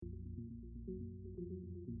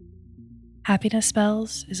Happiness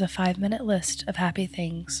Spells is a 5-minute list of happy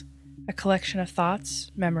things, a collection of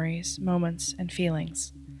thoughts, memories, moments, and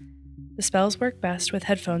feelings. The spells work best with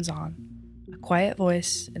headphones on, a quiet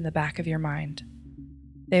voice in the back of your mind.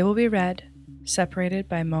 They will be read, separated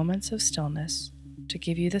by moments of stillness, to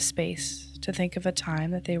give you the space to think of a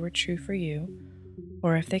time that they were true for you,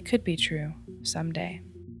 or if they could be true someday.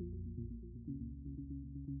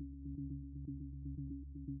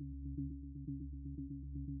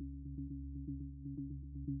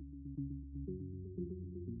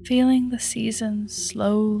 Feeling the seasons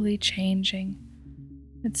slowly changing.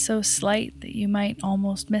 It's so slight that you might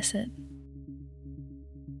almost miss it.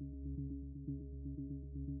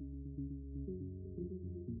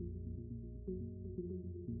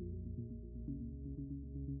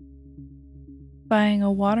 Buying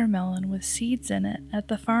a watermelon with seeds in it at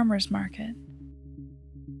the farmer's market.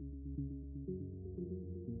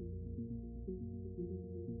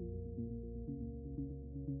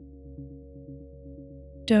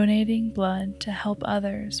 Donating blood to help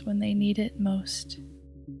others when they need it most.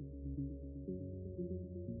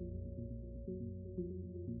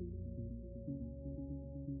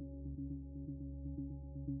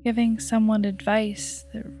 Giving someone advice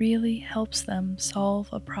that really helps them solve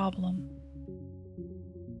a problem.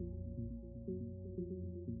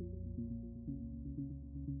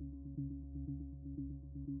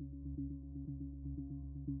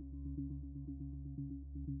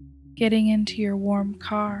 Getting into your warm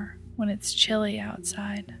car when it's chilly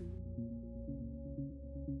outside.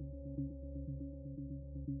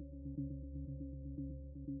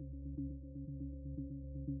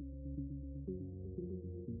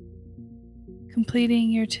 Completing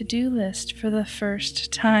your to-do list for the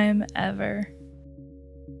first time ever.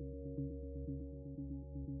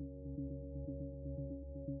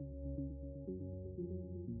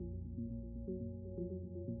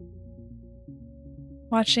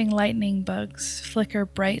 Watching lightning bugs flicker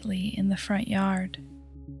brightly in the front yard.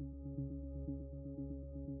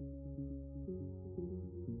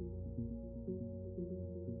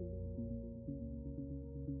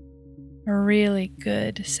 A really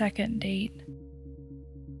good second date.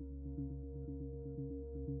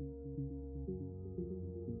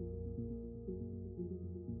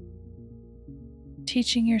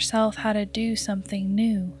 Teaching yourself how to do something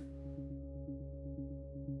new.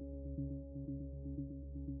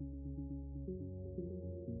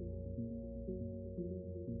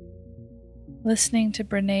 Listening to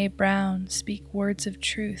Brené Brown speak words of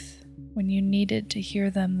truth when you needed to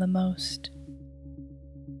hear them the most.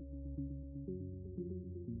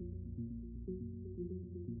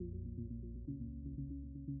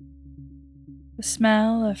 The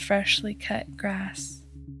smell of freshly cut grass.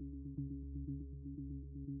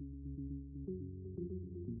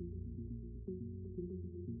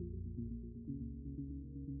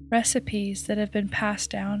 Recipes that have been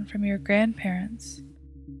passed down from your grandparents.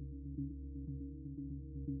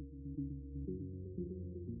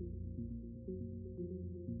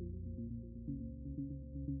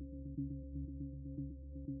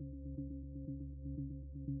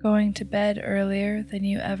 Going to bed earlier than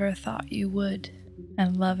you ever thought you would,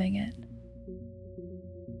 and loving it.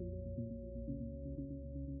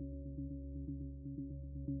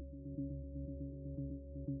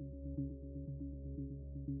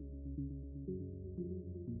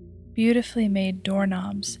 Beautifully made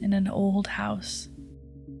doorknobs in an old house.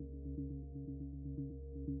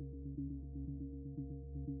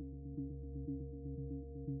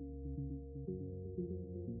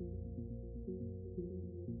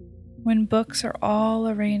 When books are all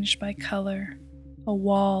arranged by color, a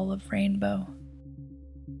wall of rainbow.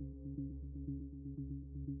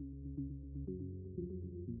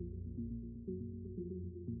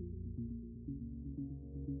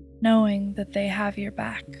 Knowing that they have your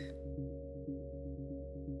back.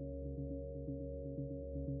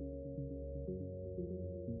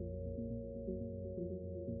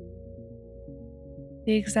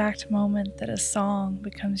 The exact moment that a song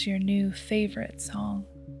becomes your new favorite song.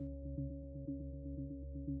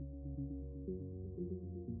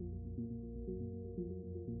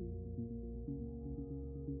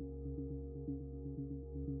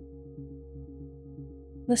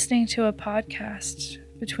 Listening to a podcast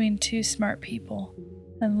between two smart people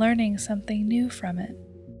and learning something new from it.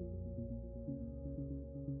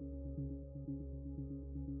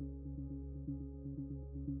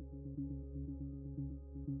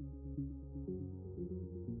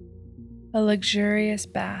 A luxurious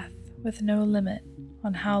bath with no limit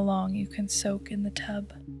on how long you can soak in the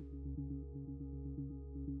tub.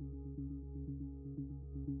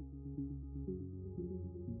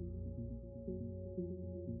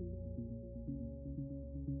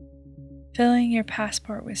 filling your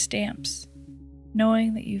passport with stamps,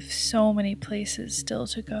 knowing that you've so many places still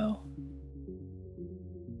to go.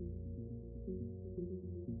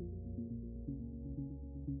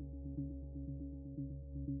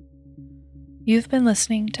 You've been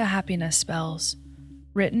listening to Happiness Spells,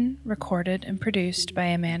 written, recorded, and produced by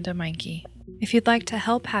Amanda Meinke. If you'd like to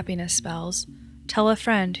help Happiness Spells, tell a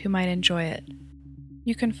friend who might enjoy it.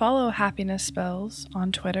 You can follow Happiness Spells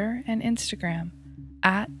on Twitter and Instagram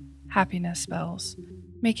at Happiness Spells.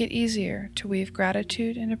 Make it easier to weave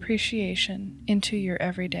gratitude and appreciation into your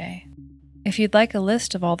everyday. If you'd like a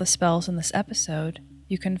list of all the spells in this episode,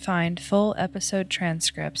 you can find full episode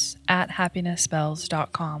transcripts at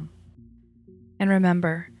happinessspells.com. And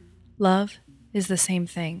remember, love is the same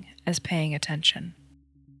thing as paying attention.